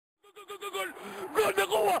Gol de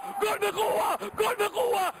Cuba, gol de Cuba, gol de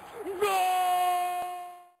Cuba, gol.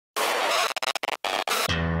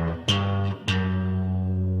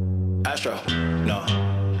 Astro, no.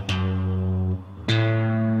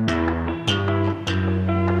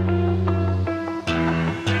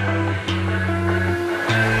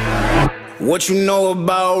 What you know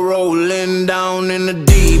about rolling down in the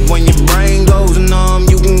deep? When your brain goes numb,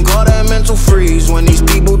 you can call that mental freeze. When these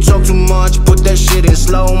people talk too much, put that shit in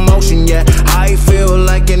slow motion. Yeah, I feel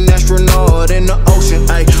like an astronaut in the ocean.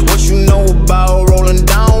 Ay, what you know about rolling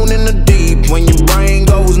down in the deep? When your brain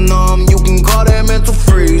goes numb, you can call that mental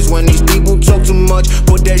freeze. When these people talk too much,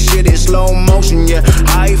 put that shit in slow motion. Yeah,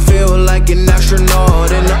 I feel like an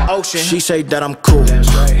astronaut in the ocean. She say that I'm cool,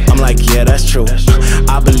 I'm like, yeah, that's true.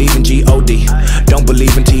 I believe in G-O-D, don't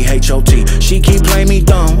believe in T-H-O-T. She keep playing me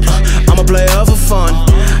dumb, I'm a player for fun.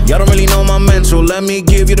 Y'all don't really know my mental, let me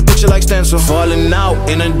give you the picture like stencil. Falling out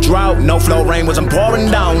in a drought, no flow rain wasn't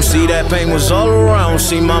pouring down. See that pain was all around,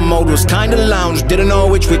 see my mode was kinda lounge. Didn't know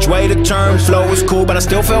which way to turn, flow was cool but I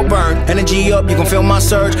still felt burned. Energy up, you can feel my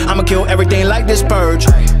surge, I'ma kill everything like this purge.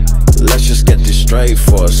 Let's just get this straight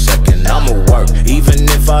for a second. I'ma work, even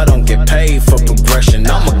if I don't get paid for progression.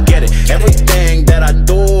 I'ma get it, everything that I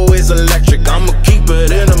do is electric. I'ma keep it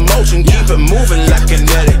in motion, keep it moving like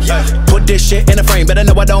kinetic. Put this shit in a frame, better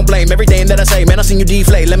know I don't blame everything that I say. Man, I seen you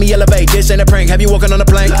deflate, let me elevate. This ain't a prank, have you walking on a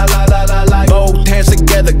plank? Both hands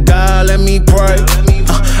together, God, let me pray.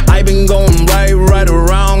 I been going right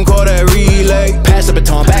around, call that relay. Pass the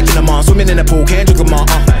baton, back in the mall, swimming in the pool, can't drink them all.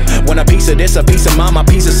 Want a piece of this, a piece of mine, my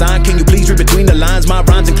piece of sign. Can you please read between the lines? My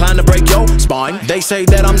rhymes inclined to break your spine. They say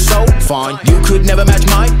that I'm so fine, you could never match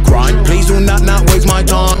my grind. Please do not waste my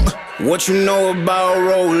time. What you know about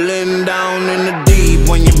rolling down in the deep?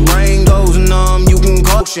 When your brain goes numb, you can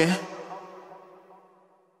call shit.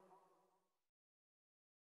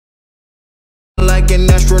 Like an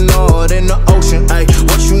astronaut in the ocean. Ay,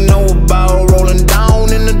 what you know about rolling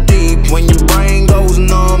down in the deep? When your brain goes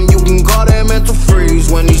numb, you can call that mental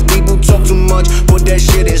freeze. When these people talk too much, put that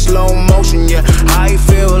shit in slow motion. Yeah, I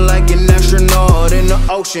feel like an astronaut in the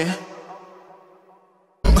ocean.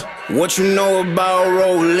 What you know about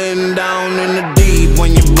rolling down in the deep?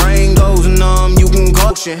 When your brain goes numb, you can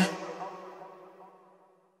call shit.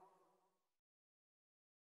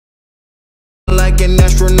 Like an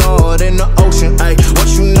astronaut in the ocean. Ay, what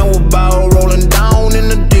you know about rolling down in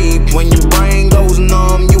the deep? When your brain goes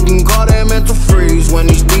numb, you can call that mental freeze. When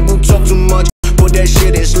these people talk too much, put that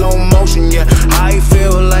shit in slow motion. Yeah, I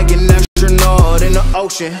feel like an astronaut in the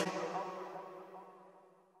ocean.